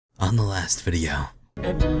on the last video.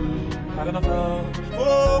 And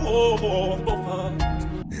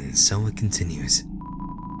so it continues.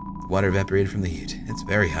 The water evaporated from the heat. It's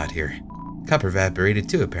very hot here. Copper evaporated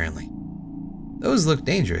too, apparently. Those look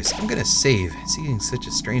dangerous. I'm gonna save. Seeing such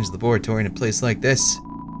a strange laboratory in a place like this,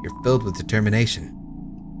 you're filled with determination.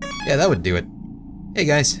 Yeah, that would do it. Hey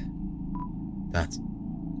guys. Thoughts?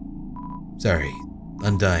 Sorry,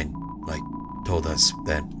 Undyne, told us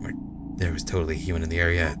that there was totally human in the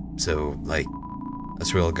area, so,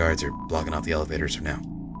 us royal guards are blocking off the elevators for now.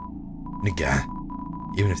 Nigga.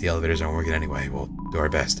 Even if the elevators aren't working anyway, we'll do our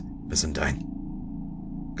best, Miss Undyne.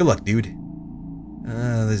 Good luck, dude.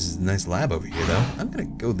 This is a nice lab over here, though. I'm gonna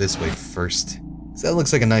go this way first. So that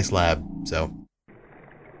looks like a nice lab, so.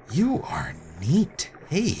 You are neat.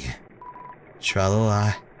 Hey.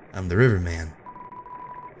 Tra-la-la. I'm the river man.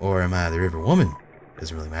 Or am I the river woman?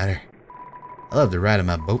 Doesn't really matter. I love to ride on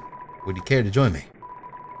my boat. Would you care to join me?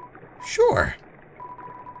 Sure.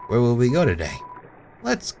 Where will we go today?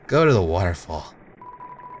 Let's go to the waterfall.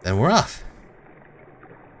 Then we're off.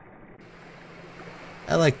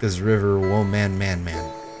 I like this river woman man.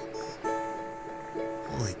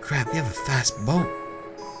 Holy crap, you have a fast boat.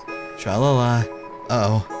 Tra-la-la.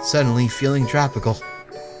 Uh-oh, suddenly feeling tropical.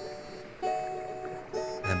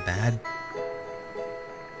 That bad?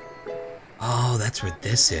 Oh, that's where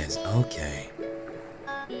this is. Okay.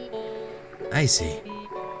 I see.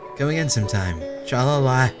 Come again sometime.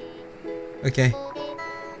 Tra-la-la. Okay.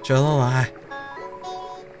 Tra-la-la.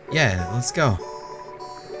 Yeah, let's go.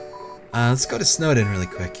 Let's go to Snowden really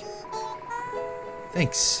quick.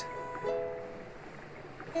 Thanks.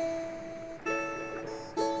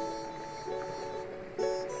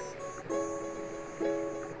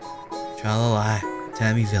 Tra-la-la.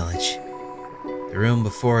 Tammy Village. The room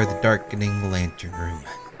before the darkening lantern room.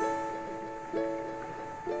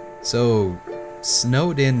 So,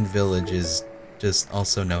 Snowden Village is just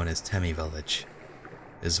also known as Temmie Village,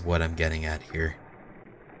 is what I'm getting at here.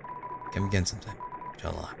 Come again sometime.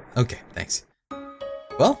 Inshallah. Okay, thanks.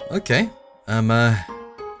 Well, okay. I'm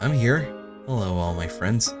here. Hello, all my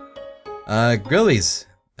friends. Grillies,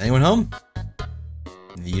 anyone home?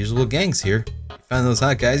 The usual gang's here. You found those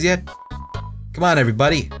hot guys yet? Come on,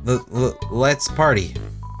 everybody. Let's party.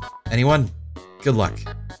 Anyone? Good luck.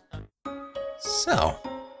 So.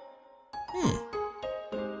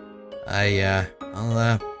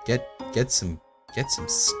 I'll get some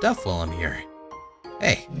stuff while I'm here.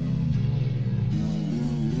 Hey.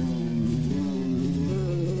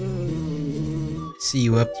 See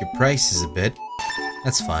you upped your prices a bit.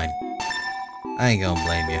 That's fine. I ain't gonna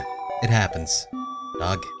blame you. It happens,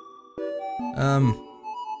 dog.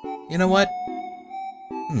 You know what?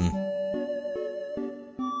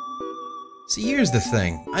 See, here's the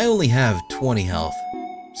thing. I only have 20 health,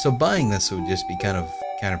 so buying this would just be kind of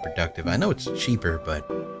counterproductive. I know it's cheaper, but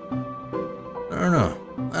I don't know.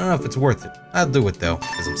 I don't know if it's worth it. I'll do it though,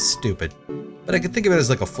 because I'm stupid. But I could think of it as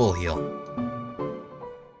like a full heal.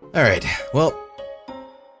 Alright, well,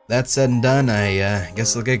 that said and done, I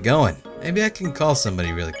guess I'll get going. Maybe I can call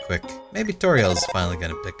somebody really quick. Maybe Toriel's finally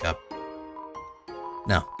gonna pick up.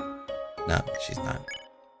 No, she's not.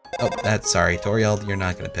 Oh, sorry, Toriel, you're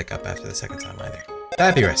not gonna pick up after the second time either.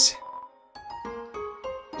 Papyrus!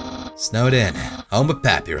 Snowed in, home of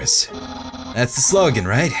Papyrus. That's the slogan,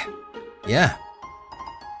 right? Yeah,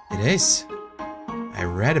 it is. I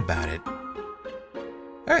read about it.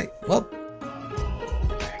 Alright, well.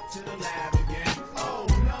 Back to the lab again. Oh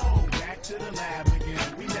no, back to the lab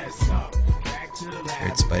again. We messed up. Back to the lab.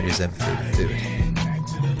 Heard spiders have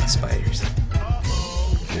food. Spiders.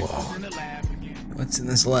 Whoa. What's in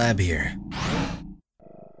this lab here?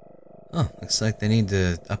 Oh, looks like they need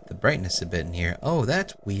to up the brightness a bit in here. Oh,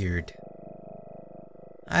 that's weird.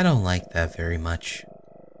 I don't like that very much.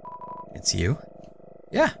 It's you?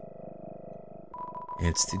 Yeah.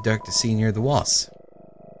 It's too dark to see near the walls.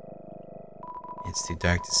 It's too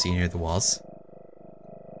dark to see near the walls.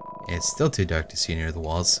 It's still too dark to see near the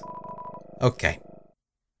walls. Okay.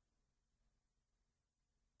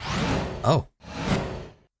 Oh.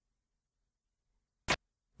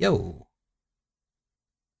 Yo.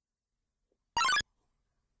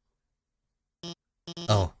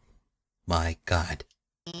 Oh. My God.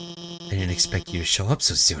 I didn't expect you to show up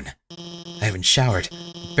so soon. I haven't showered.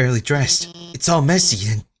 I'm barely dressed. It's all messy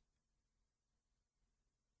and...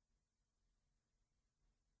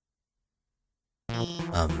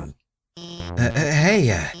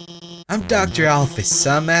 Hey, I'm Dr. Alphys.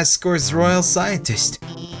 I'm Ascor's royal scientist.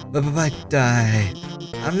 But,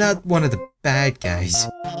 I'm not one of the bad guys.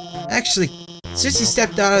 Actually, since you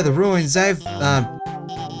stepped out of the ruins, I've,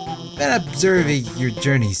 been observing your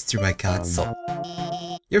journeys through my console.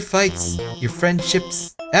 Your fights, your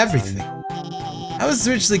friendships, everything. I was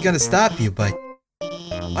originally gonna stop you, but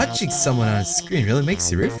watching someone on a screen really makes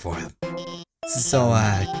you root for them. So,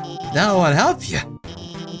 now I want to help you.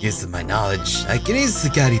 Using my knowledge, I can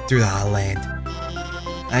easily guide you through the Holland.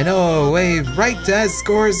 I know a way right to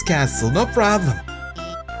Asgore's castle, no problem.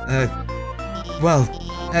 Well,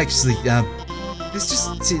 actually, it's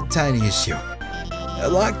just a tiny issue. A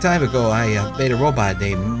long time ago, I made a robot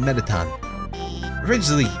named Metaton.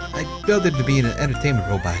 Originally, I built him to be an entertainment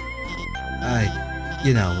robot.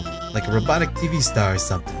 You know, like a robotic TV star or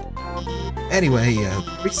something. Anyway,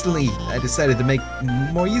 recently I decided to make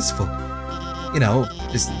more useful. You know,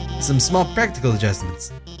 just some small practical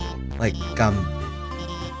adjustments. Like,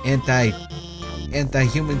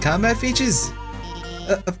 anti-human combat features?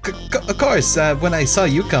 Of course, when I saw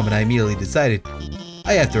you coming, I immediately decided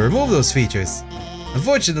I have to remove those features.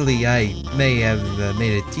 Unfortunately, I may have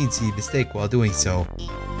made a teensy mistake while doing so,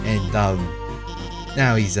 and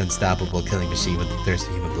now he's unstoppable, killing machine with the thirst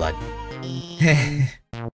for human blood.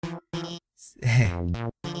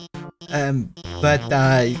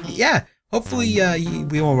 Yeah, hopefully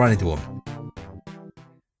we won't run into him.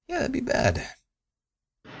 Yeah, that'd be bad.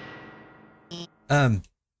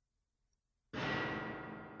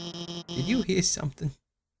 Did you hear something?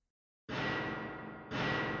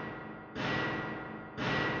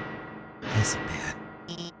 That's bad.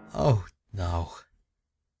 Oh, no.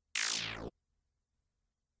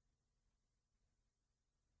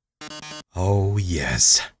 Oh,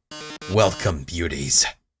 yes. Welcome, beauties.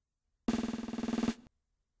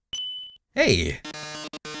 Hey,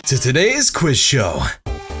 to today's quiz show.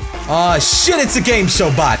 Aw, shit, it's a game show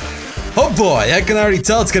bot. Oh boy, I can already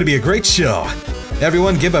tell it's gonna be a great show.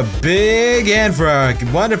 Everyone give a big hand for our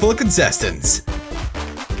wonderful contestants.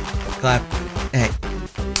 Clap. Hey.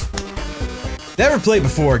 Never played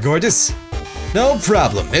before, gorgeous? No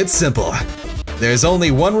problem, it's simple. There's only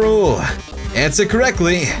one rule. Answer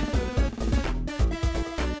correctly,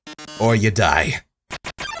 or you die.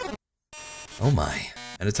 Oh my,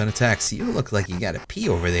 and it's on attacks. You look like you gotta pee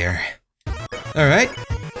over there. Alright,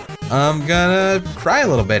 I'm gonna cry a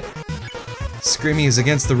little bit. Screaming is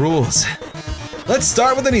against the rules. Let's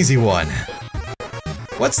start with an easy one.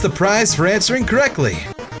 What's the prize for answering correctly?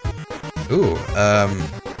 Ooh,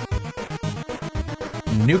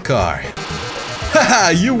 new car. Haha,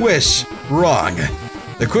 you wish. Wrong.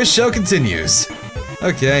 The quiz show continues.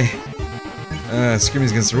 Okay. Screaming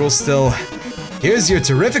against the rules still. Here's your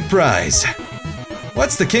terrific prize.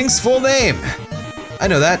 What's the king's full name? I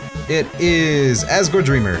know that. It is Asgore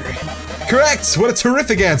Dreamer. Correct! What a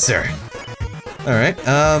terrific answer! Alright,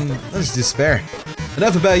 let's do spare.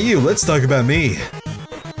 Enough about you, let's talk about me.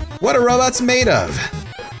 What are robots made of?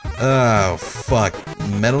 Oh, fuck.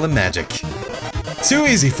 Metal and magic. Too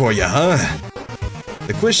easy for you, huh?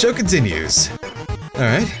 The quiz show continues.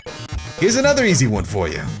 Alright. Here's another easy one for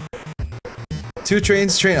you. Two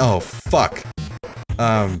trains train- oh, fuck.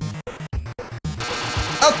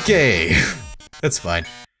 Okay. That's fine.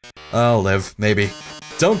 I'll live, maybe.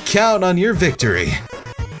 Don't count on your victory.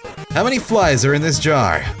 How many flies are in this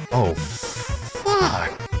jar? Oh, fuck.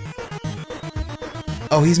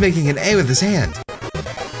 Oh, he's making an A with his hand.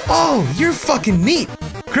 Oh, you're fucking neat.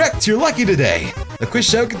 Correct, you're lucky today. The quiz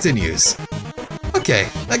show continues. Okay,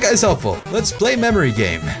 that guy's helpful. Let's play memory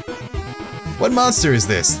game. What monster is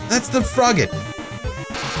this? That's the Frogget.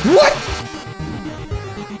 What?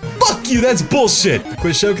 Fuck you, that's bullshit. The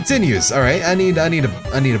quiz show continues. All right, I need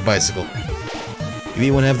a bicycle. If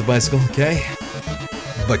you want to have the bicycle, okay?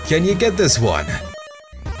 But can you get this one?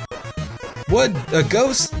 Would a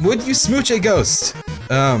ghost? Would you smooch a ghost?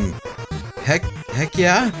 Heck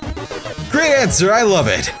yeah. Great answer, I love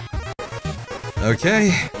it.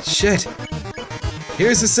 Okay, shit.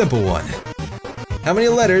 Here's a simple one. How many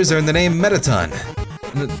letters are in the name Metaton?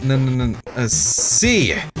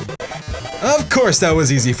 C. Of course that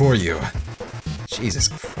was easy for you. Jesus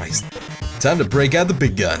Christ. Time to break out the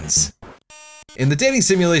big guns. In the dating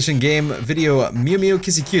simulation game video Mew Mew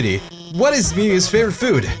Kissy Cutie, what is Mew Mew's favorite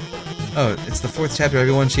food? Oh, it's the 4th chapter,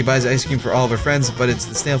 everyone. She buys ice cream for all of her friends, but it's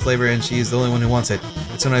the snail flavor and she's the only one who wants it.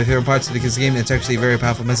 It's one of my favorite parts because the game, it's actually a very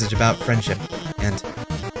powerful message about friendship. And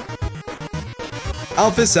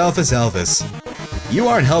Alphys. You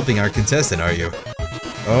aren't helping our contestant, are you?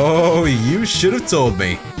 Oh, you should have told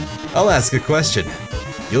me. I'll ask a question.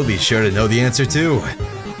 You'll be sure to know the answer too.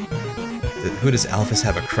 Who does Alphys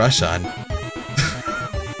have a crush on?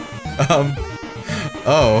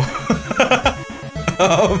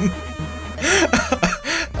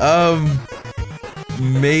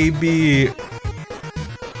 Maybe...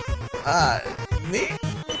 me?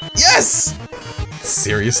 Yes!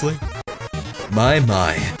 Seriously?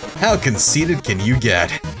 My, how conceited can you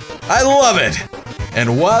get? I love it!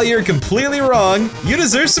 And while you're completely wrong, you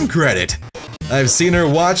deserve some credit. I've seen her,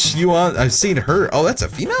 oh, that's a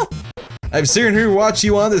female? I've seen her watch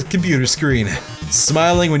you on the computer screen,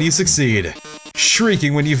 smiling when you succeed,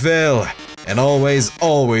 shrieking when you fail, and always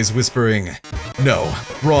whispering, no,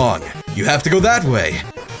 wrong, you have to go that way.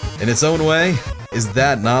 In its own way, is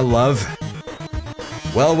that not love?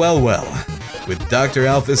 Well, with Dr.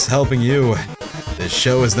 Alphys helping you, this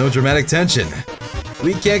show has no dramatic tension.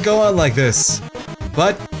 We can't go on like this.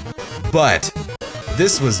 But,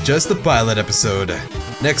 this was just the pilot episode.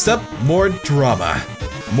 Next up, more drama,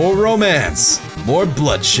 more romance, more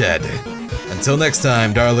bloodshed. Until next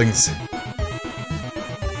time, darlings.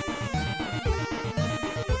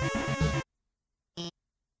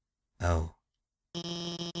 Oh.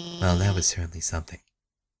 Well, that was certainly something.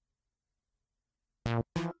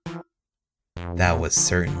 That was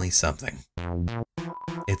certainly something.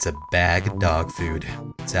 It's a bag of dog food.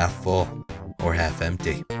 It's half full, or half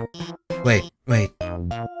empty. Wait. Let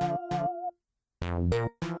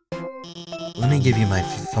me give you my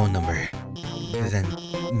phone number. Then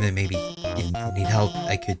maybe if you need help,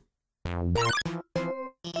 I could...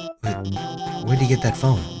 Where'd you get that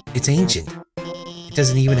phone? It's ancient. It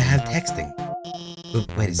doesn't even have texting.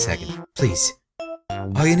 Wait a second, please.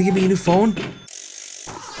 Are you gonna give me a new phone?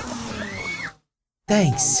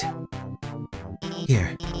 Thanks.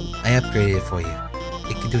 Here, I upgraded it for you.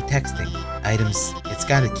 It can do texting, items, it's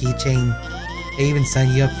got a keychain. They even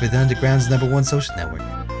signed you up for the Underground's #1 social network.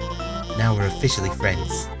 Now we're officially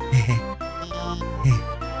friends.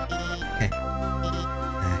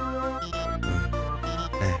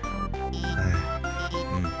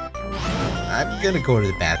 I'm gonna go to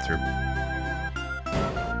the bathroom.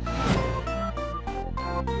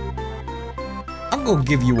 I'm gonna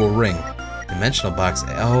give you a ring. Dimensional box.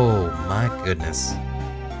 Oh my goodness.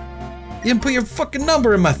 You didn't put your fucking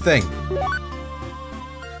number in my thing.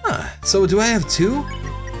 Huh. So do I have two?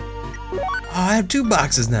 Oh, I have 2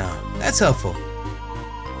 boxes now. That's helpful.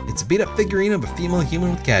 It's a beat up figurine of a female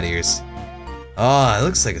human with cat ears. Oh, it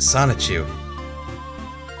looks like a Sonichu.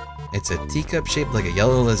 It's a teacup shaped like a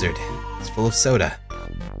yellow lizard. It's full of soda.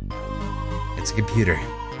 It's a computer.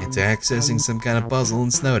 It's accessing some kind of puzzle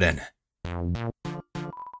in Snowden.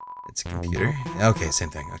 It's a computer? Okay, same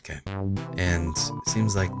thing, okay. And it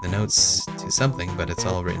seems like the notes to something, but it's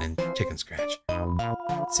all written in chicken scratch.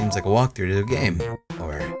 It seems like a walkthrough to a game,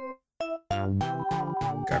 or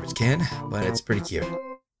garbage can, but it's pretty cute.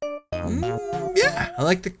 Yeah, I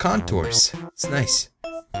like the contours. It's nice.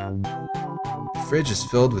 The fridge is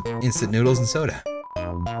filled with instant noodles and soda.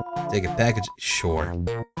 Take a package, sure.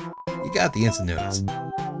 You got the instant noodles.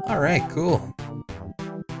 Alright, cool.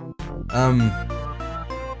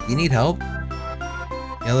 You need help?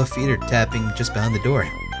 Yellow feet are tapping just behind the door.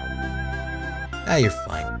 Ah, you're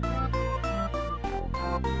fine.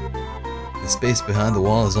 The space behind the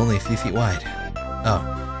wall is only a few feet wide. Oh.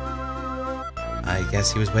 I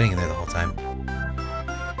guess he was waiting in there the whole time.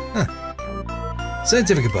 Huh.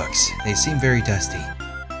 Scientific books. They seem very dusty.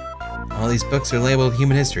 All these books are labeled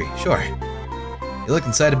human history. Sure. You look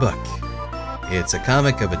inside a book. It's a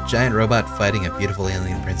comic of a giant robot fighting a beautiful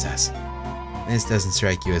alien princess. This doesn't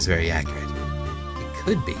strike you as very accurate. It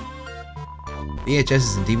could be.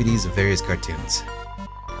 VHSs and DVDs of various cartoons.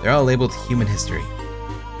 They're all labeled human history.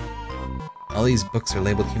 All these books are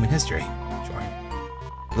labeled human history. Sure.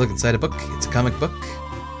 You look inside a book, it's a comic book.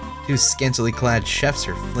 2 scantily clad chefs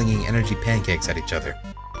are flinging energy pancakes at each other.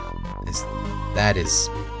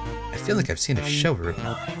 I feel like I've seen a show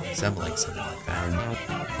resembling something like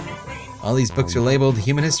that. All these books are labeled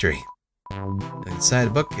human history. Inside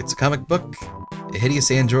a book, it's a comic book. A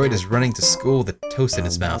hideous android is running to school with a toast in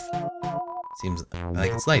his mouth. Seems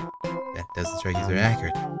like it's light. That doesn't strike you as very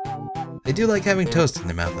accurate. They do like having toast in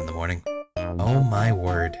their mouth in the morning. Oh my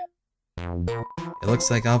word. It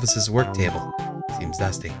looks like Alphys's work table. Seems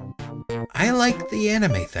dusty. I like the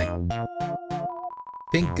anime thing.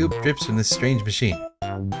 Pink goop drips from this strange machine.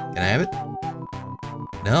 Can I have it?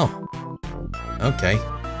 No. Okay.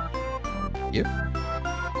 Yep.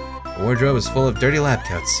 The wardrobe is full of dirty lab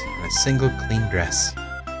coats and a single clean dress.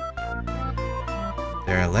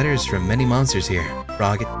 There are letters from many monsters here.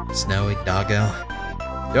 Frogget, Snowy, Doggo.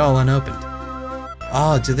 They're all unopened.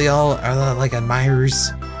 Oh, are they like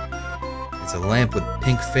admirers? It's a lamp with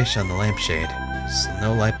pink fish on the lampshade. Just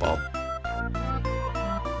no light bulb.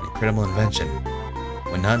 An incredible invention.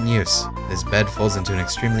 When not in use, this bed folds into an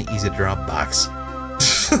extremely easy to drop box.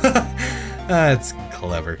 That's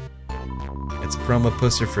clever. It's a promo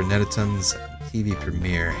poster for Nettaton's TV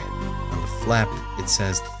premiere. On the flap, it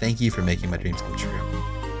says, "Thank you for making my dreams come true."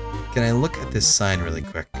 Can I look at this sign really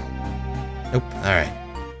quick? Nope. Alright.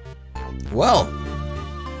 Well,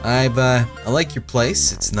 I like your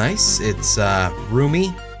place. It's nice. It's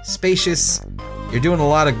roomy, spacious. You're doing a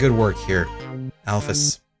lot of good work here,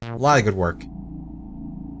 Alphys. A lot of good work.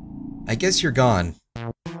 I guess you're gone.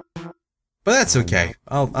 But that's okay.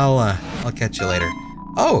 I'll catch you later.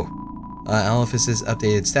 Oh! Alphys's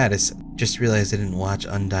updated status. Just realized I didn't watch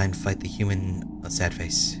Undyne fight the human sad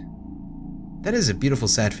face. That is a beautiful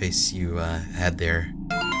sad face you had there.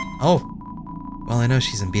 Oh! Well, I know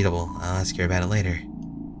she's unbeatable. I'll ask her about it later.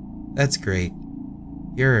 That's great.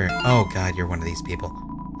 You're... Oh god, you're one of these people.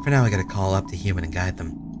 For now, I gotta call up the human and guide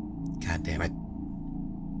them. God damn it.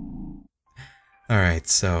 Alright,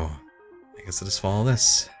 so... I guess I'll just follow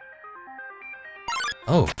this.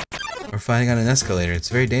 Oh, we're fighting on an escalator. It's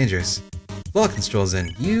very dangerous. Vulcan strolls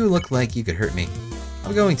in. You look like you could hurt me.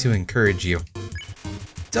 I'm going to encourage you.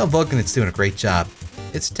 Tell Vulcan it's doing a great job.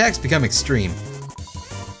 Its attacks become extreme.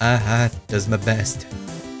 Does my best.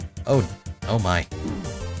 Oh my.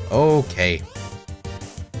 Okay.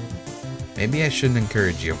 Maybe I shouldn't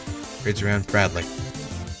encourage you. Rids around proudly.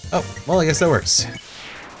 Oh, well, I guess that works.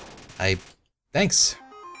 Thanks.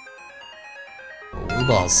 Holy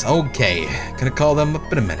balls. Okay. Gonna call them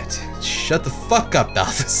up in a minute. Shut the fuck up,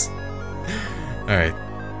 Alphys. Alright.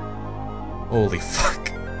 Holy fuck.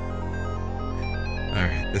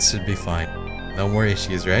 Alright, this should be fine. No more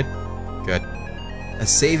issues, right? Good. A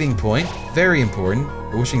saving point. Very important.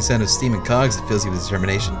 A whooshing sound of steam and cogs that fills you with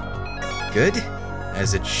determination. Good.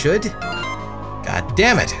 As it should. God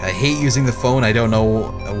damn it. I hate using the phone. I don't know.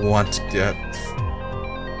 I want to...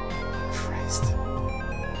 Christ.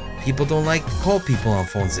 People don't like to call people on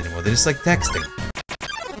phones anymore. They just like texting.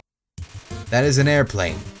 That is an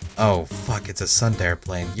airplane. Oh, fuck. It's a Sunder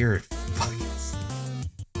airplane. You're fucking...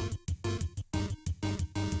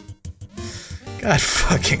 God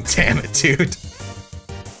fucking damn it, dude.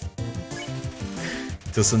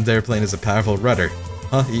 The Sunder airplane is a powerful rudder.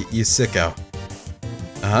 Huh? You sicko.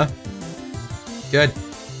 Uh-huh. Good.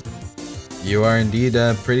 You are indeed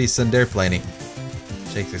pretty Sunder planey.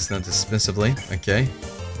 Shake this note dismissively. Okay.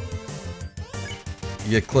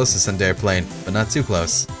 You get close to Sunder plane, but not too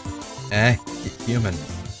close. Human.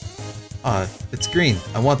 Aw, it's green.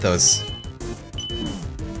 I want those.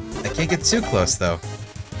 I can't get too close though.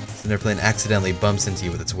 Sunder plane accidentally bumps into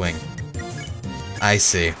you with its wing. I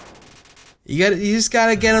see. You just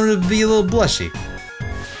gotta get him to be a little blushy.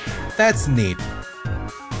 That's neat.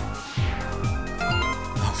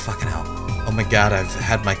 Oh, fucking hell. Oh my god, I've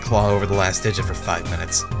had my claw over the last digit for 5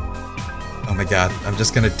 minutes. Oh my god, I'm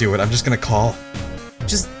just gonna do it. I'm just gonna call.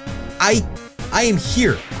 I am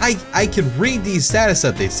here. I can read these status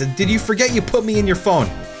updates. Did you forget you put me in your phone?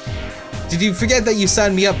 Did you forget that you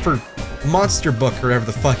signed me up for Monster Book or whatever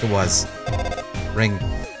the fuck it was? Ring.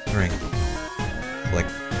 Ring. Click.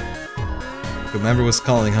 Whoever was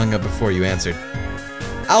calling hung up before you answered.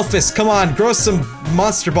 Alphys, come on, grow some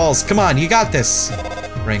monster balls. Come on, you got this.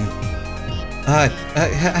 Ring.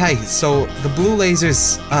 Hi, so the blue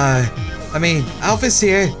lasers, Alphys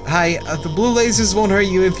here. Hi, the blue lasers won't hurt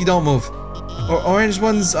you if you don't move. Orange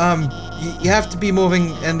ones, you have to be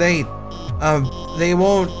moving, and they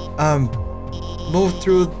won't, move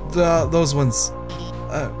through those ones.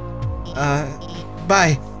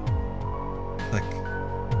 Bye. Click.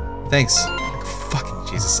 Thanks. Fucking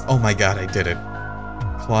Jesus. Oh my god, I did it.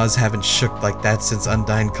 Claws haven't shook like that since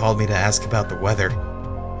Undyne called me to ask about the weather.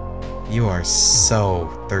 You are so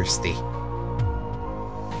thirsty.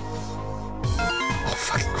 Oh,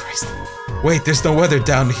 fucking Christ. Wait, there's no weather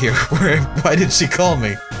down here. Why did she call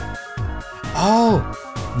me? Oh,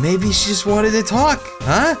 maybe she just wanted to talk,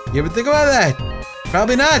 huh? You ever think about that?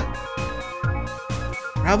 Probably not.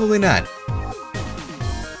 Probably not.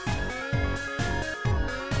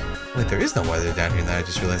 Wait, there is no weather down here that I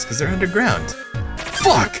just realized because they're underground.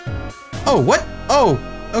 Fuck! Oh, what? Oh,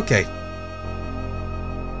 okay.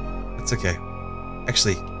 It's okay.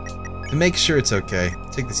 Actually, to make sure it's okay,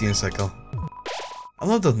 take this unicycle. I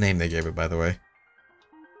love the name they gave it, by the way.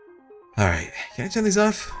 Alright, can I turn these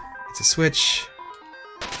off? It's a switch.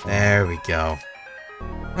 There we go.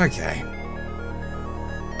 Okay.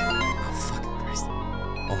 Oh, fucking Christ.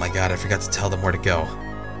 Oh my god, I forgot to tell them where to go.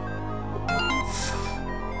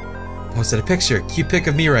 Posted a picture. Cute pic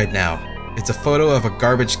of me right now. It's a photo of a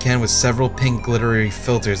garbage can with several pink glittery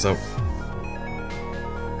filters over.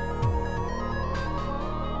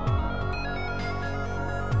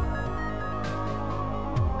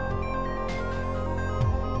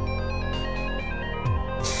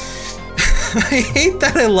 I hate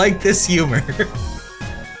that I like this humor.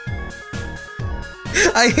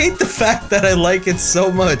 I hate the fact that I like it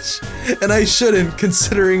so much, and I shouldn't,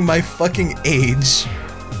 considering my fucking age.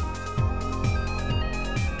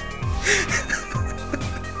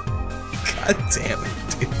 God damn it,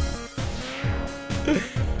 dude.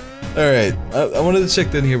 Alright, I wanted to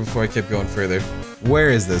check in here before I kept going further. Where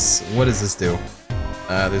is this? What does this do?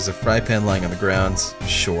 There's a fry pan lying on the ground.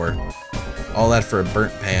 Sure. All that for a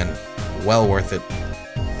burnt pan. Well worth it.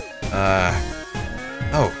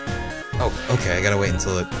 Oh, okay, I gotta wait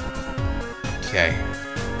until it... Okay.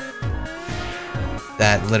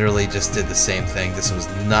 That literally just did the same thing. This was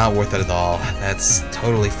not worth it at all. That's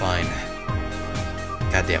totally fine.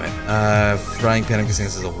 God damn it. Frying pan, I'm guessing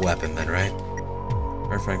this is a weapon then, right?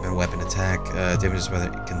 Or frying pan weapon attack. Damages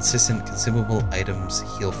whether consistent consumable items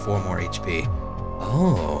heal 4 more HP.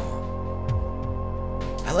 Oh.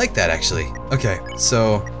 I like that, actually. Okay,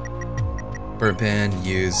 so... burnt pan,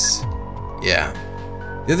 use... yeah.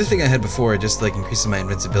 The other thing I had before just like increases my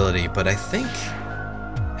invincibility, but I think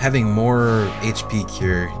having more HP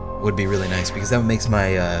cure would be really nice because that makes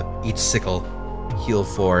my each sickle heal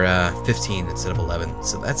for 15 instead of 11.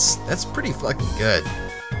 So that's pretty fucking good.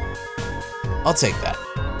 I'll take that.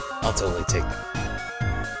 I'll totally take that.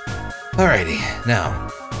 Alrighty, now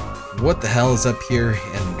what the hell is up here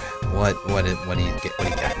and what do you get? What do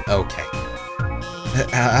you got? Okay.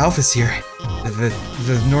 Alpha's here.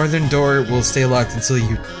 The northern door will stay locked until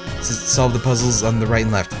you solve the puzzles on the right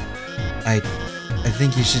and left. I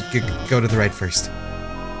think you should go to the right first.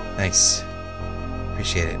 Thanks.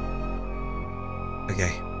 Appreciate it.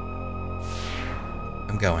 Okay.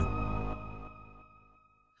 I'm going.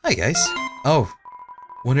 Hi, guys. Oh.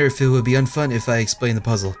 Wonder if it would be unfun if I explain the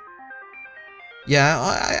puzzle.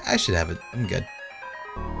 Yeah, I should have it. I'm good.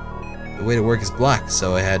 The way to work is blocked,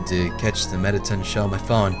 so I had to catch the Metaton show on my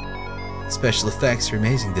phone. The special effects are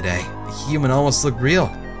amazing today. The human almost looked real.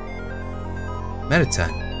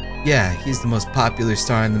 Metaton. Yeah, he's the most popular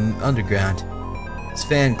star in the underground. His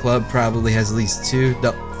fan club probably has at least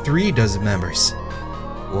 3 dozen members.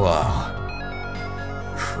 Whoa.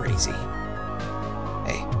 Crazy.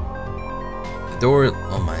 Hey. The door...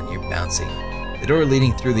 oh man, you're bouncy. The door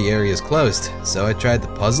leading through the area is closed, so I tried the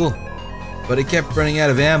puzzle, but it kept running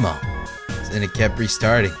out of ammo. And it kept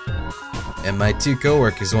restarting. And my 2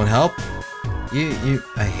 co-workers won't help?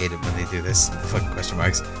 I hate it when they do this. Fucking question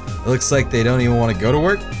marks. It looks like they don't even want to go to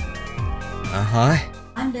work. Uh-huh.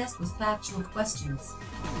 I'm best with factual questions.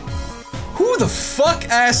 Who the fuck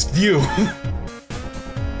asked you?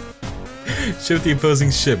 Shift the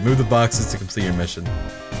opposing ship. Move the boxes to complete your mission.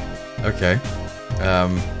 Okay.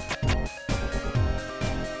 Can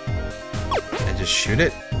I just shoot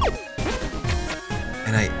it?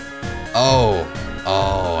 And I... oh,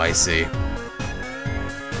 I see.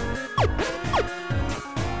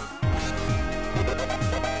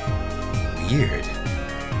 Weird.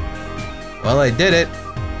 Well, I did it.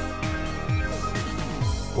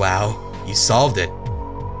 Wow, you solved it.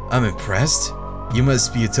 I'm impressed. You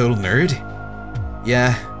must be a total nerd.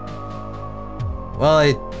 Yeah. Well,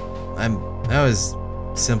 that was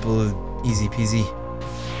simple, easy peasy.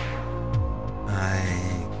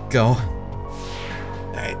 I go.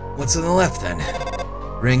 Alright, what's on the left then?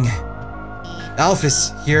 Ring.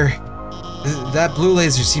 Alphys, here. That blue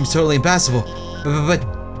laser seems totally impassable. But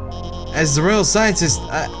as the royal scientist,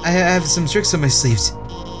 I have some tricks on my sleeves.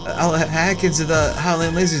 I'll hack into the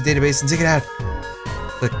Howland Lasers database and take it out.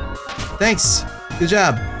 But thanks. Good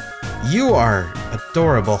job. You are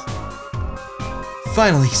adorable.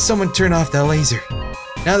 Finally, someone turn off that laser.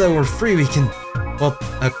 Now that we're free, we can... well,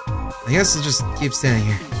 I guess I'll just keep standing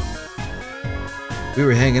here. We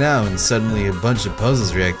were hanging out and suddenly a bunch of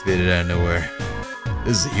puzzles reactivated out of nowhere.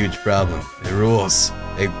 This is a huge problem. It rules.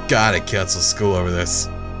 They've gotta cancel school over this.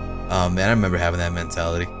 Oh man, I remember having that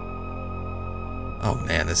mentality. Oh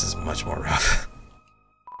man, this is much more rough.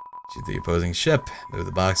 Shoot the opposing ship. Move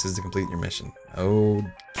the boxes to complete your mission.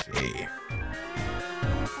 Okay.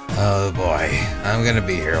 Oh boy, I'm gonna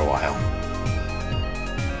be here a while.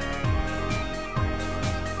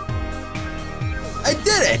 I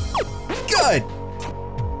did it! Good!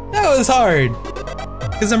 That was hard.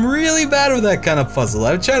 Because I'm really bad with that kind of puzzle.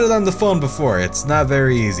 I've tried it on the phone before. It's not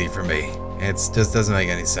very easy for me. It just doesn't make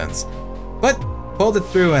any sense. But, pulled it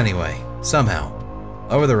through anyway. Somehow.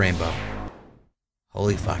 Over the rainbow.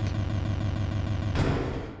 Holy fuck.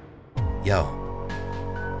 Yo.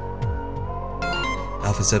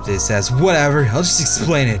 Alphys update says, whatever, I'll just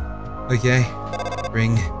explain it. Okay.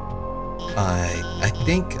 Ring. I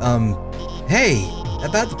think, hey,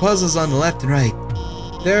 about the puzzles on the left and right.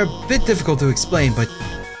 They're a bit difficult to explain, but,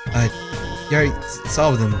 you already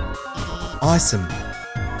solved them. Awesome.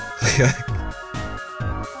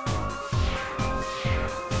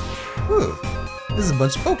 There's a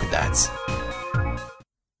bunch of polka dots.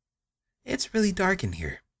 It's really dark in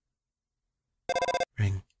here.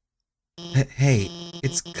 Ring. Hey,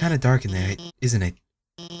 it's kind of dark in there, isn't it?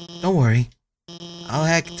 Don't worry. I'll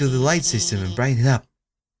hack through the light system and brighten it up.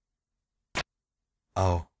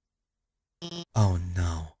 Oh. Oh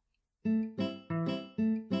no.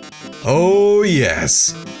 Oh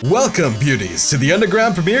yes! Welcome, beauties, to the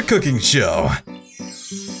Underground Premiere Cooking Show!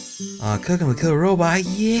 Cooking with Killer Robot,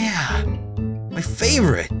 yeah! My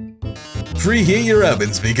favorite! Preheat your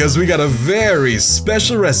ovens because we got a very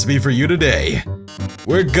special recipe for you today.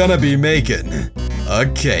 We're gonna be making a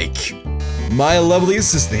cake. My lovely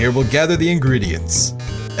assistant here will gather the ingredients.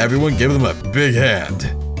 Everyone give them a big hand.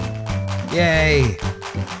 Yay!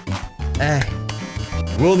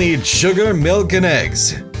 We'll need sugar, milk, and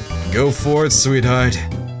eggs. Go for it, sweetheart.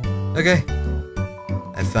 Okay.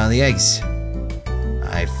 I found the eggs.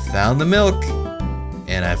 I found the milk.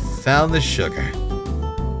 And I found the sugar.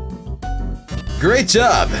 Great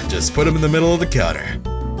job! Just put them in the middle of the counter.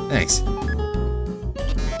 Thanks.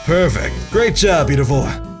 Perfect. Great job, beautiful.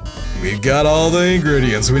 We've got all the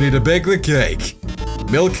ingredients we need to bake the cake.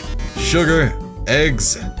 Milk, sugar,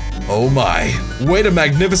 eggs. Oh my, wait a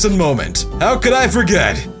magnificent moment. How could I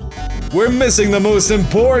forget? We're missing the most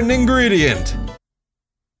important ingredient.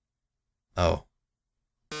 Oh.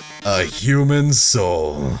 A human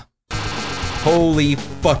soul. Holy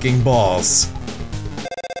fucking balls.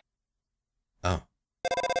 Oh.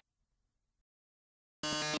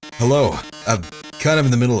 Hello, I'm kind of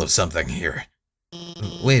in the middle of something here.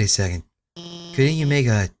 Wait a second. Couldn't you make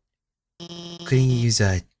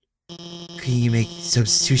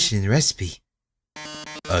substitution in the recipe?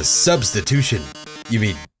 A substitution? You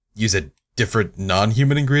mean use a different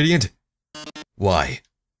non-human ingredient? Why?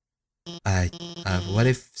 What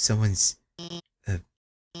if someone's,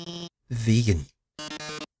 vegan?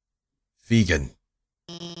 Vegan?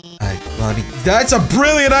 Well, I mean, That's a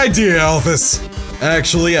brilliant idea, Alphys!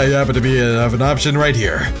 Actually, I happen to have an option right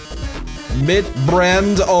here. Mitt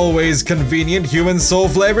Brand Always Convenient Human Soul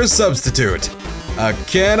Flavor Substitute. A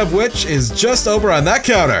can of which is just over on that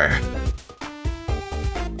counter.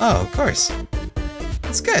 oh, of course.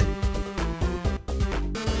 It's good.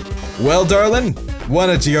 Well, darling, why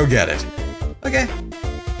don't you go get it? Okay.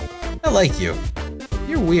 I like you.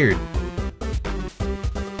 You're weird.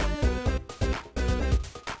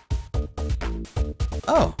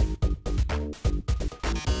 Oh.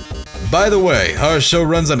 By the way, our show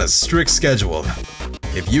runs on a strict schedule.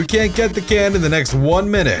 If you can't get the can in the next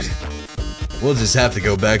 1 minute, we'll just have to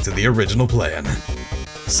go back to the original plan.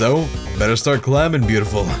 So, better start climbing,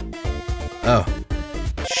 beautiful. Oh.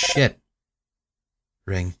 Shit.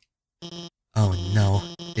 Ring. Oh no.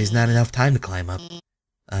 There's not enough time to climb up.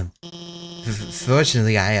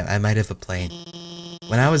 Fortunately, I might have a plan.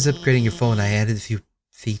 When I was upgrading your phone, I added a few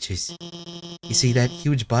features. You see that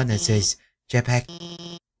huge button that says Jetpack?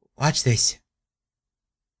 Watch this.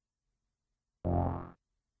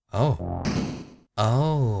 Oh.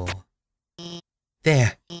 Oh.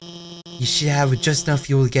 There. You should have just enough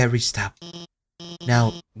fuel to get reached top.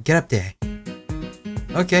 Now, get up there.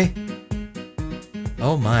 Okay.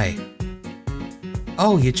 Oh my.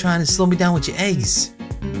 Oh, you're trying to slow me down with your eggs.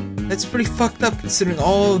 That's pretty fucked up considering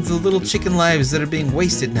all of the little chicken lives that are being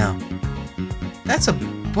wasted now. That's a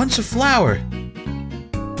bunch of flour.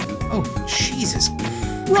 Oh, Jesus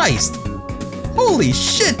Christ. Holy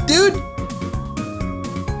shit, dude!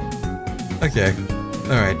 Okay.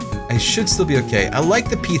 Alright. I should still be okay. I like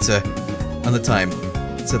the pizza on the time.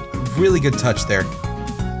 It's a really good touch there.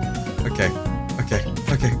 Okay. Okay.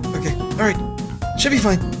 Okay. Okay. Alright. Should be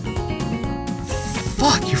fine.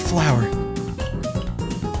 Fuck your flour.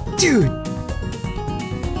 Dude!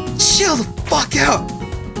 Chill the fuck out!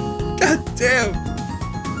 God damn!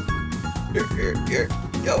 Here.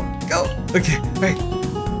 Go. Okay, alright.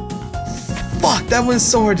 Fuck, that one's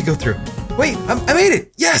so hard to go through. Wait, I made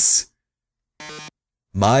it! Yes!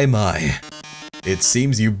 My. It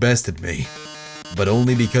seems you bested me. But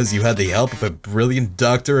only because you had the help of a brilliant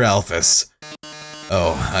Dr. Alphys.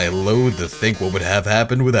 Oh, I loathe to think what would have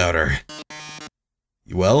happened without her.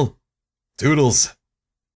 Well, toodles.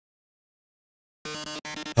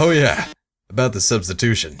 Oh yeah, about the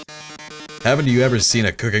substitution. Haven't you ever seen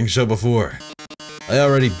a cooking show before? I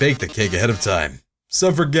already baked the cake ahead of time,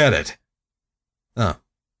 so forget it. Oh.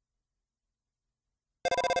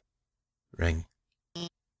 Ring.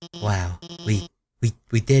 Wow, we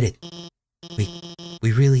did it.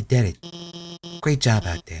 We really did it. Great job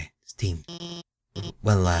out there, team.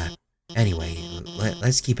 Well, anyway,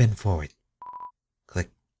 let's keep heading forward. Click.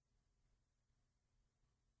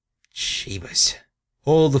 Jeebus.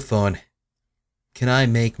 Hold the phone. Can I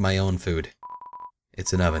make my own food?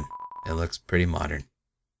 It's an oven. It looks pretty modern.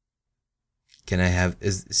 Can I have...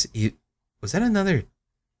 was that another...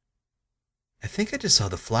 I think I just saw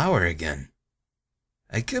the flower again.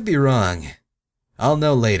 I could be wrong. I'll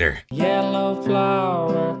know later. Yellow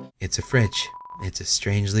flower. It's a fridge. It's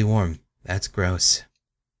strangely warm. That's gross.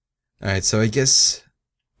 Alright, so I guess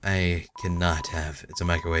I cannot have... It's a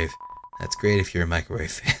microwave. That's great if you're a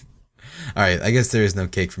microwave fan. Alright, I guess there is no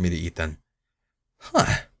cake for me to eat then.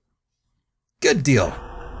 Huh. Good deal.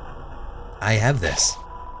 I have this.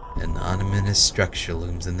 An ominous structure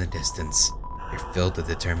looms in the distance. You're filled with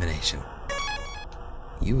determination.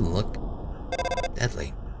 You look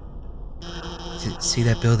deadly. See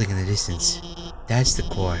that building in the distance? That's the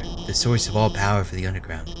core, the source of all power for the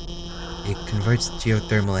underground. It converts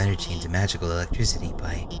geothermal energy into magical electricity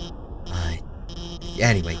by...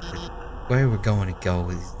 anyway, where we're going to go,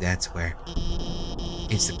 that's where.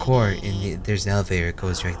 It's the core, and there's an elevator that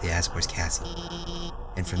goes directly to Asgore's castle.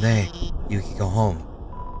 And from there, you can go home.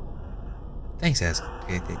 Thanks,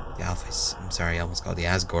 Alphys. I'm sorry, I almost called you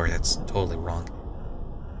Asgore. That's totally wrong.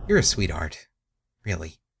 You're a sweetheart.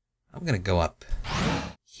 Really. I'm gonna go up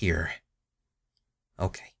here.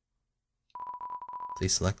 Okay.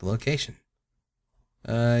 Please select the location.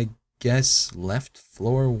 I guess left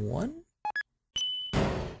floor 1?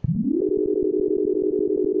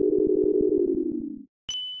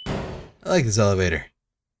 I like this elevator.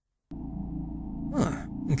 Huh,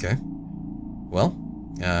 okay. Well,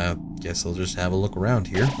 guess I'll just have a look around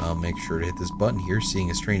here. I'll make sure to hit this button here,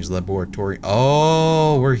 seeing a strange laboratory.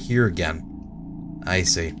 Oh, we're here again. I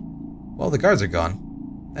see. Well, the guards are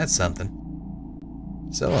gone. That's something.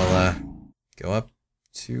 So I'll, go up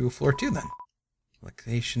to floor 2 then.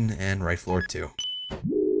 Location and right floor 2.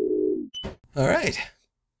 Alright.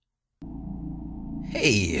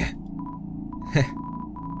 Hey!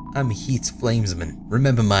 I'm Heat's Flamesman.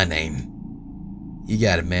 Remember my name. You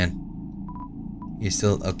got it, man. You're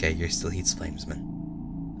still... Okay, you're still Heat's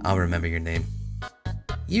Flamesman. I'll remember your name.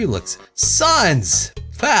 You look... Sons!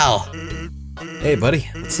 Pal! Hey, buddy.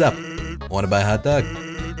 What's up? Wanna buy a hot dog?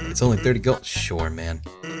 It's only 30 gold. Sure, man.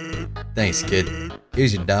 Thanks, kid.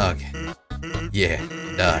 Here's your dog. Yeah,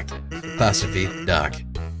 dog. Apostrophe, dog.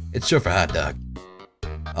 It's short for hot dog.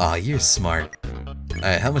 Aw, you're smart.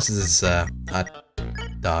 Alright, how much does this, hot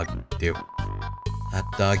dog do? Hot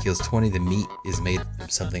dog heals 20. The meat is made from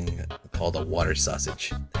something called a water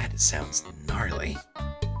sausage. That sounds gnarly.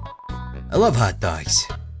 I love hot dogs.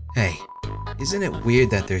 Hey, isn't it weird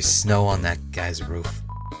that there's snow on that guy's roof?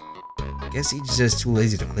 I guess he's just too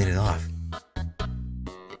lazy to clean it off.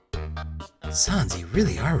 Sans, you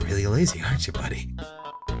really are really lazy, aren't you, buddy?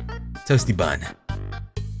 Toasty bun.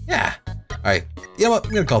 Yeah. Alright, you know what?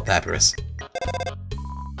 I'm gonna call Papyrus.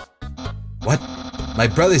 What? My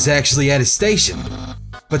brother's actually at his station.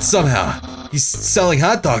 But somehow, he's selling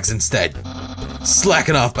hot dogs instead.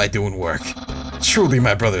 Slacking off by doing work. Truly,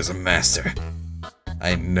 my brother's a master.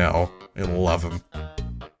 I know. I love him.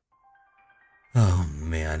 Oh,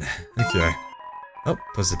 man. Okay. Oh,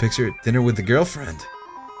 post a picture at dinner with the girlfriend.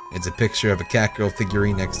 It's a picture of a cat girl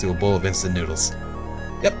figurine next to a bowl of instant noodles.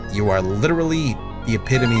 Yep, you are literally the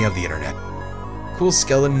epitome of the internet. Cool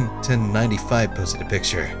Skeleton 95 posted a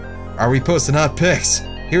picture. Are we posting hot pics?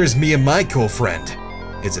 Here's me and my cool friend.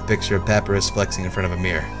 It's a picture of Papyrus flexing in front of a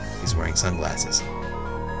mirror. He's wearing sunglasses.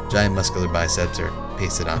 Giant muscular biceps are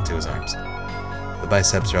pasted onto his arms. The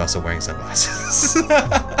biceps are also wearing sunglasses.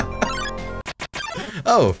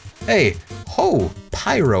 Oh, hey, ho,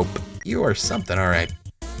 Pyrope. You are something, alright.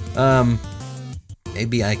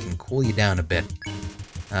 Maybe I can cool you down a bit.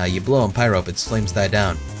 You blow on Pyrope, its flames die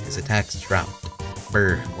down. His attacks drop.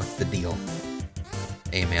 Brr, what's the deal?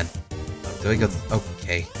 Hey, man. Do I go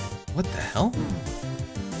okay. What the hell?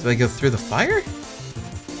 Do I go through the fire?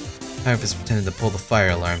 Pyrope is pretending to pull the fire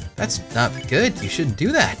alarm. That's not good. You shouldn't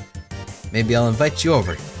do that. Maybe I'll invite you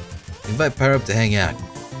over. Invite Pyrope to hang out.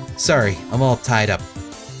 Sorry, I'm all tied up.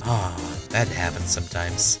 Ah, oh, that happens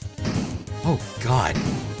sometimes. Oh, God.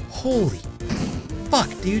 Holy fuck,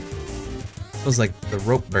 dude. Feels like the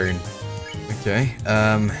rope burn. Okay,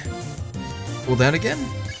 cool down again?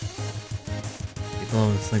 Keep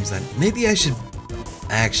blowing flames down. Maybe I should...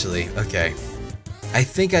 Actually, okay. I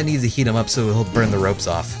think I need to heat him up so he'll burn the ropes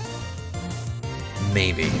off.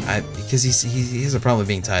 Maybe. Because he has a problem with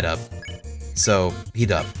being tied up. So,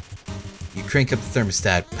 heat up. You crank up the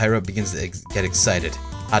thermostat. Pyrope begins to get excited.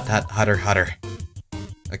 Hot, hot, hotter, hotter.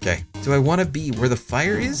 Okay. Do I want to be where the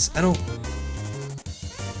fire is? I don't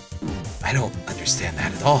understand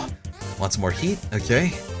that at all. Want some more heat?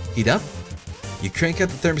 Okay. Heat up. You crank up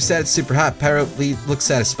the thermostat. It's super hot. Pyrope looks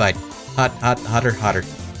satisfied. Hot, hot, hotter, hotter.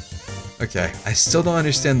 Okay. I still don't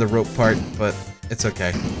understand the rope part, but It's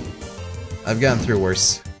okay. I've gotten through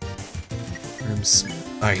worse. Rooms.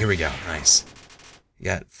 Alright, here we go. Nice. You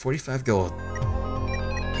got 45 gold.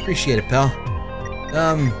 Appreciate it, pal.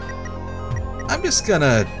 I'm just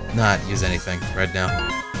gonna not use anything right now.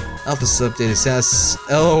 Alpha's updated status.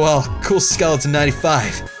 LOL, cool skeleton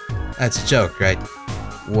 95. That's a joke, right?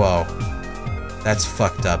 Whoa. That's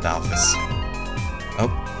fucked up, Alphas. Oh,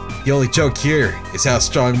 the only joke here is how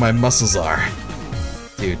strong my muscles are.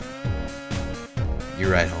 Dude.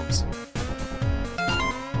 You're right, Holmes.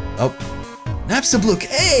 Oh. Napstablook,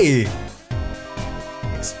 hey!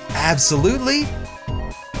 Absolutely?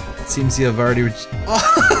 It seems you have already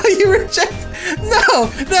Oh, you reject. No!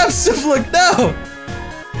 Napstablook, no!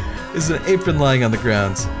 There's an apron lying on the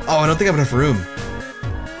ground. Oh, I don't think I have enough room.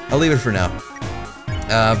 I'll leave it for now.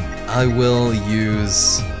 I will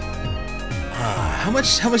use... how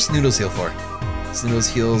much noodles heal for? This noodles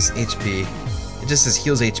heals HP. It just says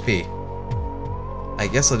heals HP. I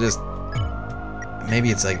guess I'll just... Maybe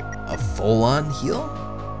it's like a full-on heal?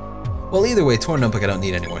 Well, either way, torn notebook I don't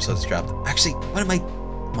need anymore, so I'll just drop it. Actually, why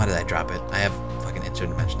did I drop it? I have fucking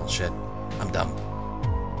interdimensional shit. I'm dumb.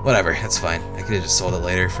 Whatever, that's fine. I could have just sold it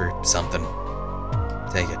later for something.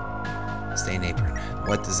 Take it. Stain apron.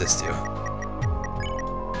 What does this do?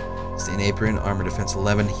 Stain apron, armor defense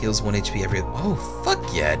 11, heals 1 HP every... Oh, fuck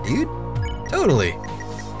yeah, dude. Totally.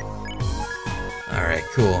 Alright,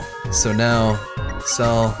 cool. So now,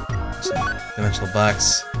 sell dimensional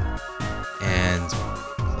box and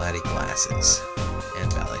claddy glasses and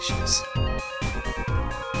ballet shoes.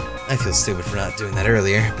 I feel stupid for not doing that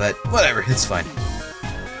earlier, but whatever, it's fine.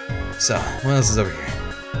 So, what else is over here?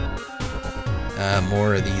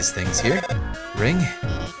 More of these things here. Ring.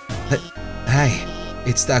 Hi,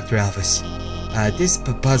 it's Dr. Alphys. This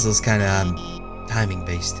puzzle's kinda, timing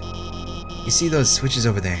based. You see those switches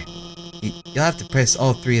over there? You'll have to press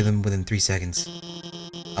all 3 of them within 3 seconds.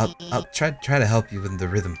 I'll try to help you with the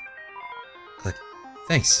rhythm. Click.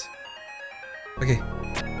 Thanks. Okay.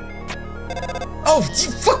 Oh,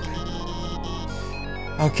 fuck!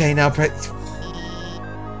 Okay, now press...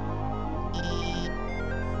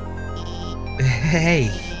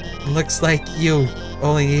 Hey, looks like you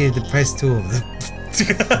only needed to press 2 of them.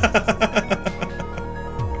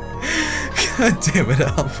 God damn it,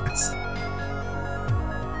 Alphys.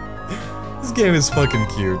 This game is fucking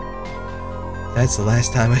cute. That's the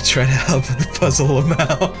last time I try to help with the puzzle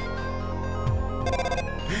amount.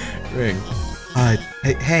 Ring.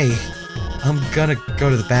 Hey, I'm gonna go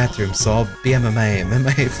to the bathroom, so I'll be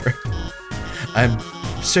MMA for... I'm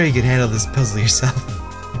sure you can handle this puzzle yourself.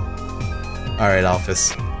 Alright,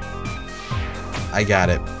 Alphys. I got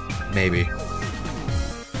it. Maybe.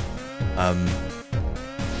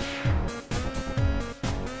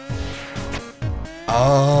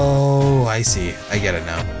 Oh, I see. I get it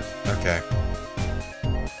now. Okay.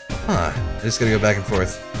 Huh. I just gotta go back and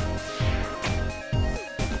forth.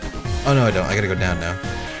 Oh no, I don't. I gotta go down now.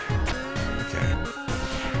 Okay.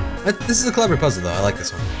 This is a clever puzzle, though. I like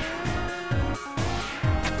this one.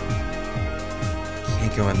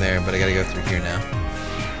 Can't go in there, but I gotta go through here now.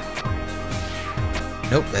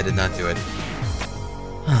 Nope, that did not do it.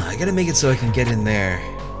 Huh, I gotta make it so I can get in there.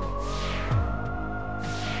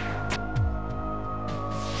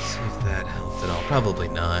 See if that helped at all. Probably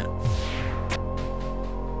not.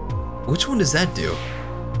 Which one does that do?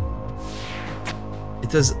 It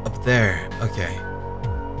does up there. Okay.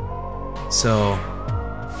 So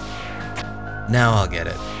now I'll get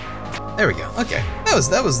it. There we go. Okay.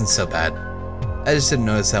 That wasn't so bad. I just didn't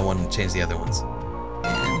notice that one changed the other ones.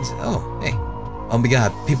 And oh, hey. Oh my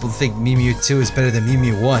god, people think Mew Mew 2 is better than Mew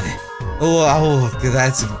Mew 1. Oh,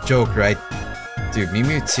 that's a joke, right? Dude, Mew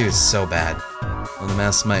Mew 2 is so bad. Well, the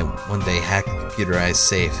mouse might one day hack a computerized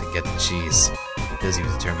safe and get the cheese. Because of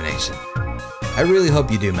determination. I really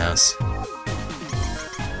hope you do, mouse.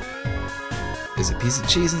 There's a piece of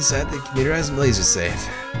cheese inside the computerized laser safe.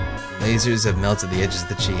 The lasers have melted the edges of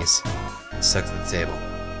the cheese. It's stuck to the table.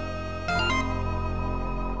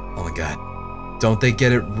 Oh my god. Don't they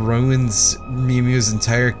get it ruins Mew Mew's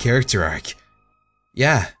entire character arc?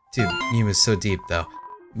 Yeah, dude, Mew Mew is so deep though.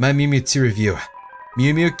 My Mew Mew 2 review.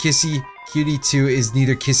 Mew Mew Kissy Cutie 2 is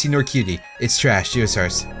neither kissy nor cutie. It's trash,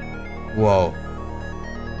 Geosars. Whoa.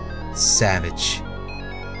 Savage.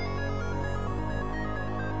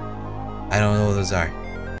 I don't know what those are.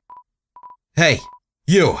 Hey!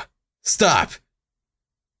 You! Stop!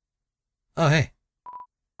 Oh, hey.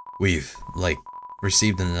 We've, like,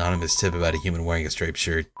 received an anonymous tip about a human wearing a striped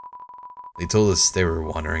shirt. They told us they were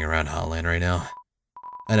wandering around Hotland right now.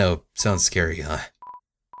 I know, sounds scary, huh?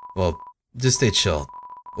 Well, just stay chill.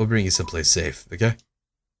 We'll bring you someplace safe, okay?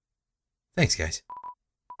 Thanks, guys.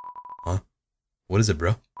 Huh? What is it,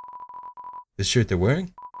 bro? This shirt they're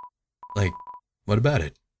wearing? Like, what about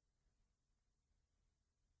it?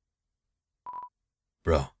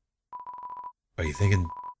 Bro, are you thinking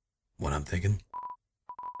what I'm thinking?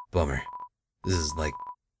 Bummer. This is, like,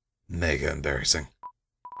 mega embarrassing.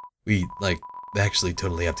 We, like, actually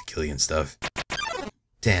totally have to kill you and stuff.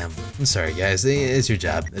 Damn. I'm sorry, guys. It's your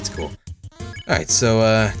job. It's cool. Alright,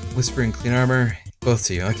 so, whisper and clean armor. Both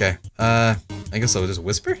to you. Okay. I guess I'll just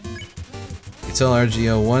whisper? You tell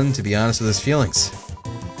RGO1 to be honest with his feelings.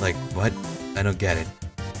 Like, what? I don't get it.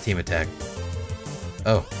 Team attack.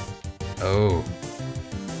 Oh. Oh.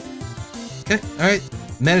 Okay, alright.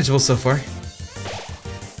 Manageable so far.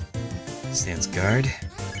 Stands guard.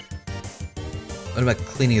 What about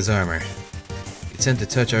cleaning his armor? You attempt to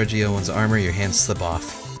touch RGO1's armor, your hands slip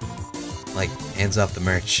off. Like, hands off the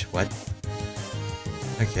merch. What?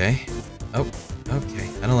 Okay. Oh, okay.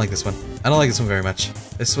 I don't like this one. I don't like this one very much.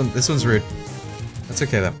 This one's rude. That's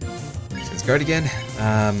okay though. Stands guard again.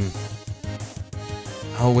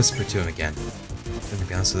 I'll whisper to him again. To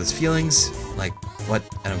be honest with his feelings. Like, what?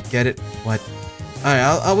 I don't get it. What? Alright,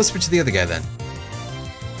 I'll whisper to the other guy then.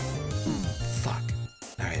 Fuck.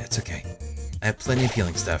 Alright, that's okay. I have plenty of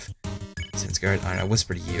healing stuff. Since guard, alright, I'll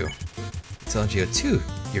whisper to you. Tell RGO2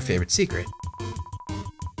 your favorite secret.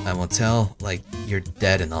 I won't tell, like, you're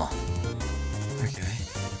dead and all. Okay.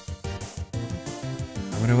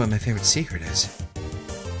 I wonder what my favorite secret is.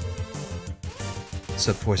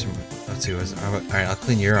 So portion of 2 is armor. Alright, I'll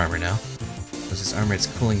clean your armor now. As this armor, its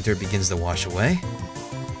cooling dirt begins to wash away.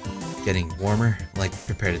 Getting warmer, like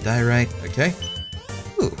prepare to die, right? Okay.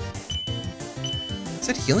 Ooh. Is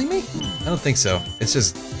that healing me? I don't think so. It's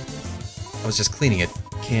just... I was just cleaning it.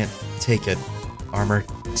 Can't take it. Armor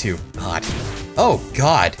 2. Hot. Oh,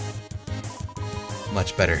 God!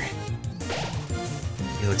 Much better.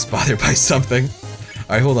 He looks bothered by something.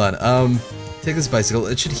 Alright, hold on. Take this bicycle.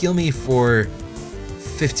 It should heal me for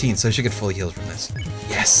 15, so I should get fully healed from this.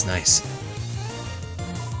 Yes, nice.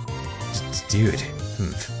 Dude.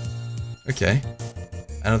 Okay.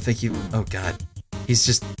 I don't think you... Oh, God. He's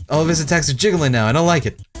just... All of his attacks are jiggling now. I don't like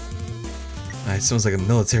it. Alright, sounds like a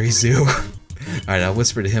military zoo. Alright, I'll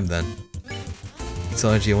whisper to him then.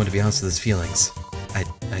 Tell RGO1 to be honest with his feelings. I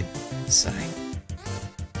sigh.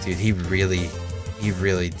 Dude, he really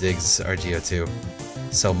digs RGO2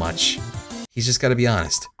 so much. He's just gotta be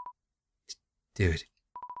honest. Dude,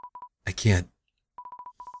 I can't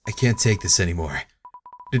take this anymore.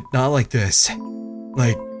 Not like this.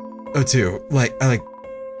 Like, O2, I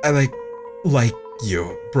like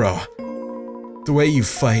you, bro. The way you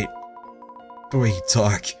fight, the way you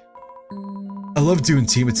talk. I love doing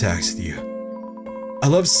team attacks with you. I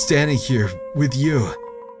love standing here with you,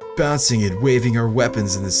 bouncing and waving our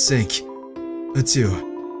weapons in the sink.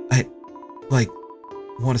 O2, I, like,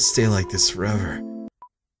 want to stay like this forever.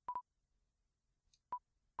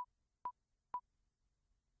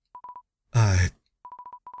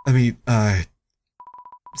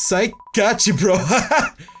 Psych, gotcha, bro.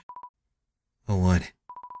 Oh, what?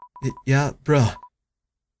 Yeah, bro.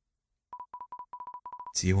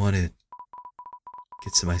 Do you want to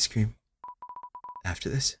get some ice cream after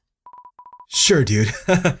this? Sure, dude.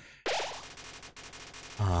 One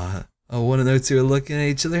and O2 are looking at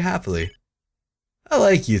each other happily. I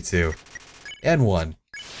like you two. And one.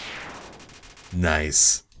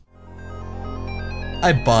 Nice.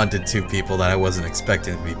 I bonded two people that I wasn't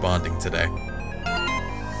expecting to be bonding today.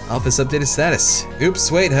 Office updated status.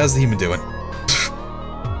 Oops, wait, how's the human doing?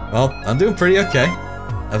 Well, I'm doing pretty okay.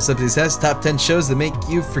 Office updated status, top 10 shows that make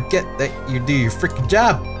you forget that you do your freaking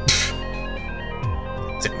job.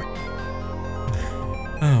 Damn it.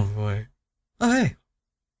 Oh boy. Oh hey.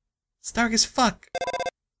 It's dark as fuck.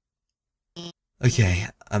 Okay,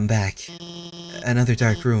 I'm back. Another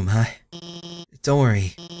dark room, huh? Don't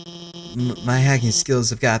worry. My hacking skills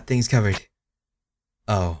have got things covered.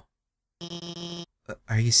 Oh.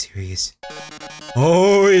 Are you serious?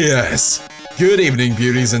 Oh yes! Good evening,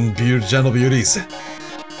 beauties and gentle beauties.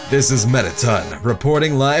 This is Metaton,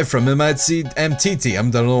 reporting live from MTT. I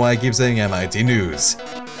don't know why I keep saying MIT News.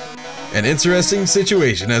 An interesting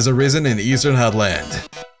situation has arisen in Eastern Hotland.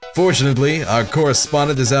 Fortunately, our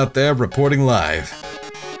correspondent is out there reporting live.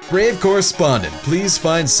 Brave correspondent, please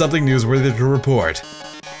find something newsworthy to report.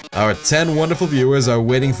 Our 10 wonderful viewers are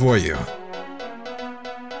waiting for you.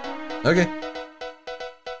 Okay.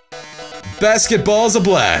 Basketball's a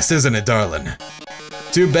blast, isn't it, darling?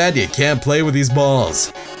 Too bad you can't play with these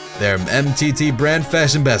balls. They're MTT brand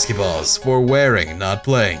fashion basketballs for wearing, not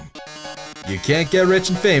playing. You can't get rich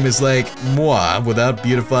and famous like moi without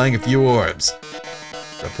beautifying a few orbs.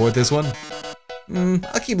 Report this one?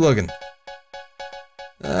 I'll keep looking.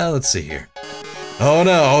 Let's see here. Oh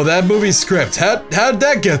no, that movie script, how'd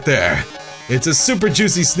that get there? It's a super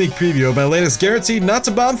juicy sneak preview of my latest guaranteed not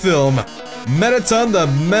to bomb film, Mettaton the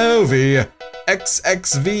Movie,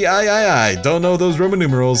 XXVIII, don't know those Roman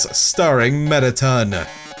numerals, starring Mettaton.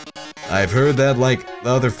 I've heard that, like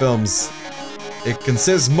the other films, it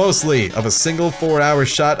consists mostly of a single 4-hour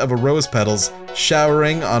shot of a rose petals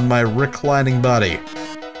showering on my reclining body.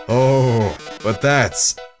 Oh, but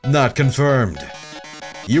that's not confirmed.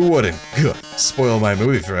 You wouldn't spoil my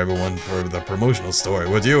movie for everyone for the promotional story,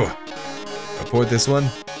 would you? Report this one?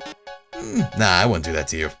 Nah, I wouldn't do that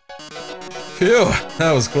to you. Phew,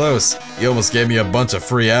 that was close. You almost gave me a bunch of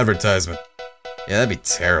free advertisement. Yeah, that'd be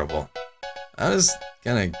terrible. I was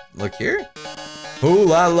gonna look here. Ooh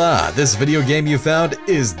la la, this video game you found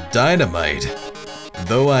is dynamite.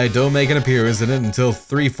 Though I don't make an appearance in it until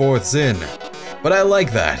 3/4 in. But I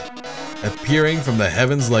like that. Appearing from the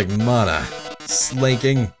heavens like mana.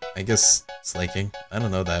 Slaking, I guess slaking, I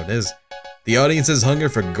don't know what that is. The audience's hunger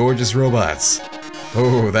for gorgeous robots.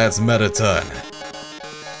 Oh, that's Mettaton.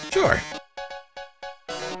 Sure.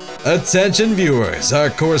 Attention viewers, our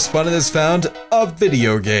correspondent has found a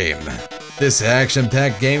video game. This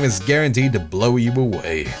action-packed game is guaranteed to blow you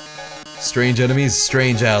away. Strange enemies,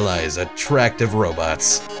 strange allies, attractive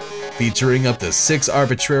robots. Featuring up to 6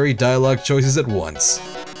 arbitrary dialogue choices at once.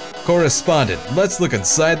 Correspondent, let's look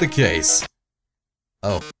inside the case.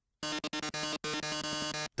 Oh.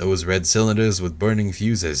 Those red cylinders with burning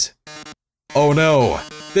fuses. Oh no!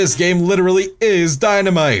 This game literally is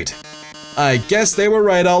dynamite! I guess they were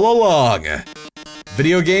right all along!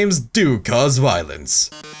 Video games do cause violence.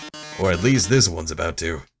 Or at least this one's about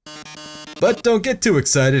to. But don't get too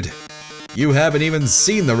excited. You haven't even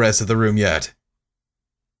seen the rest of the room yet.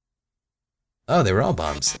 Oh, they were all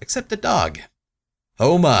bombs, except the dog.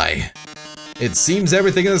 Oh my. It seems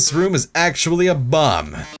everything in this room is actually a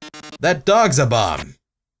bomb. That dog's a bomb.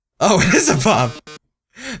 Oh, it is a bomb!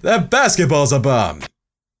 That basketball's a bomb!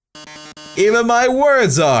 Even my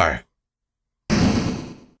words are!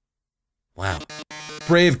 Wow.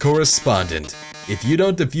 Brave correspondent, if you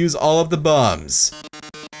don't defuse all of the bombs,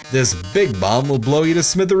 this big bomb will blow you to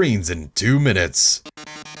smithereens in 2 minutes.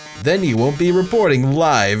 Then you won't be reporting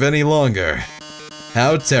live any longer.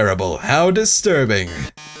 How terrible, how disturbing.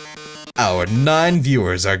 Our 9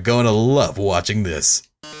 viewers are going to love watching this.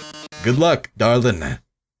 Good luck, darling.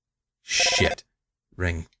 Shit.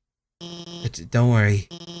 Ring. Don't worry.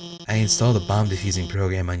 I installed a bomb defusing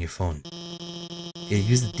program on your phone. You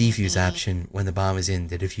use the defuse option when the bomb is in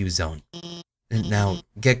the defuse zone. And now,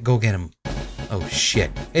 go get him. Oh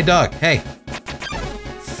shit. Hey dog, hey!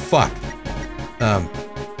 Fuck. Oh,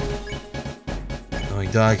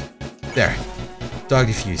 dog. There. Dog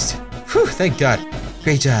defused. Whew, thank God.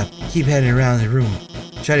 Great job. Keep heading around the room.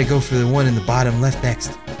 Try to go for the one in the bottom left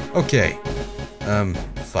next. Okay.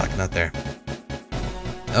 Fuck, not there.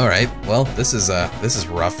 Alright, well, this is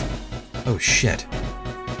rough. Oh shit.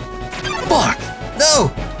 Fuck! No!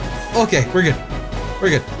 Okay, we're good. We're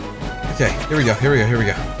good. Okay, here we go.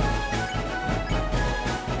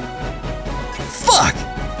 Fuck!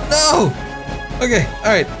 No! Okay,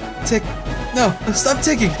 alright. Tick. No, stop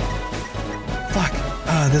ticking! Fuck.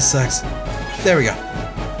 Ah, this sucks. There we go.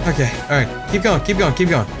 Okay, alright. Keep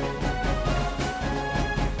going.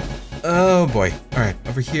 Oh boy. Alright,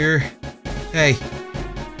 over here. Hey.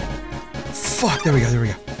 Fuck, there we go.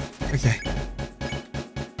 Okay.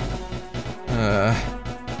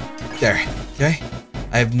 There. Okay.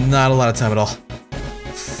 I have not a lot of time at all.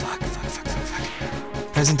 Fuck.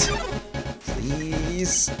 Present.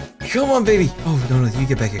 Please. Come on, baby. Oh, no, you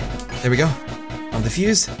get back here. There we go. On the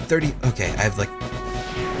fuse. 30. Okay, I have like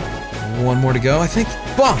 1 more to go, I think.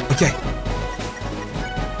 Bomb! Okay.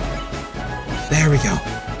 There we go.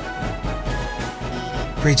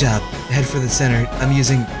 Great job. Head for the center. I'm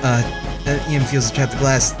using, EM fuels to trap the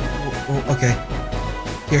glass. Okay.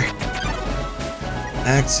 Here.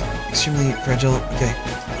 Act extremely fragile. Okay.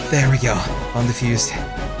 There we go. Bomb defused.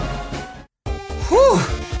 Whew!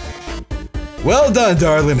 Well done,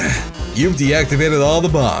 darling. You've deactivated all the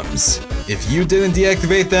bombs. If you didn't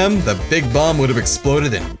deactivate them, the big bomb would have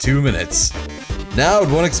exploded in 2 minutes. Now it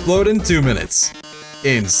won't explode in 2 minutes.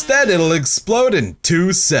 Instead, it'll explode in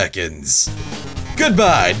 2 seconds.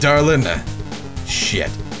 Goodbye, darling.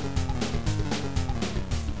 Shit.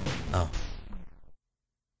 Oh.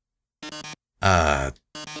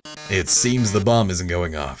 It seems the bomb isn't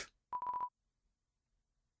going off.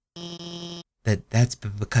 That's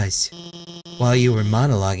because while you were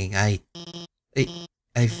monologuing, I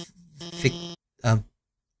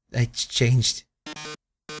changed.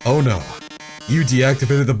 Oh no. You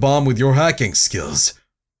deactivated the bomb with your hacking skills.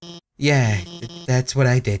 Yeah, that's what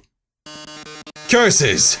I did.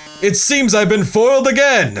 Curses! It seems I've been foiled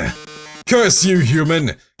again! Curse you,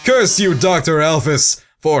 human! Curse you, Dr. Alphys,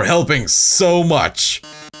 for helping so much!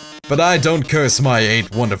 But I don't curse my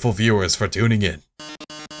 8 wonderful viewers for tuning in.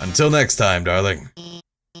 Until next time, darling.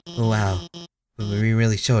 Wow. We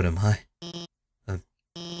really showed him, huh?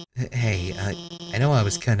 Hey, I know I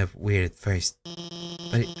was kind of weird at first,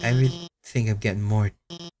 but I really think I'm getting more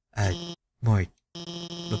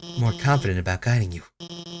confident about guiding you.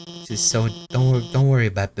 Just so don't worry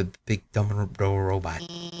about the big dumb robot.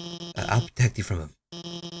 I'll protect you from him.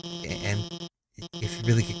 And if it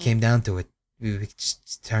really came down to it, we could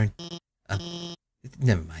just turn.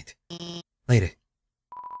 Never mind. Later.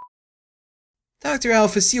 Dr.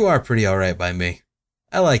 Alphys, you are pretty alright by me.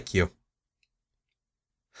 I like you.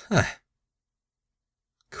 Huh.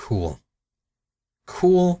 Cool.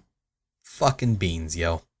 Cool fucking beans,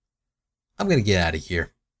 yo. I'm gonna get out of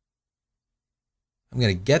here. I'm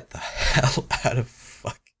gonna get the hell out of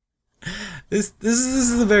fuck. This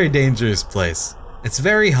is a very dangerous place. It's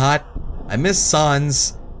very hot. I miss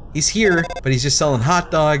Sans. He's here, but he's just selling hot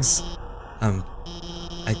dogs. I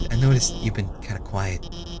noticed you've been kind of quiet.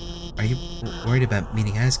 Are you worried about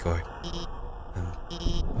meeting Asgore?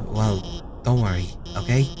 Well, don't worry,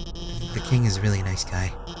 okay? The king is a really nice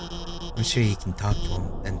guy. I'm sure you can talk to him,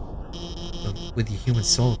 and with your human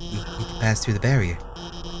soul, you can pass through the barrier.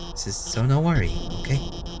 So no worry, okay?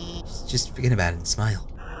 Just forget about it and smile.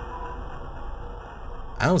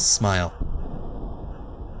 I don't smile.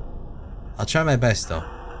 I'll try my best, though.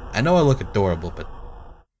 I know I look adorable, but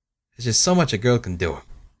there's just so much a girl can do.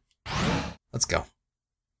 Let's go.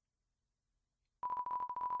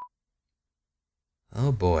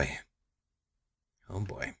 Oh boy. Oh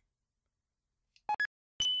boy.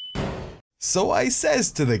 So I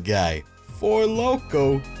says to the guy, "For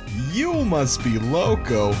loco, you must be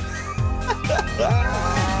loco."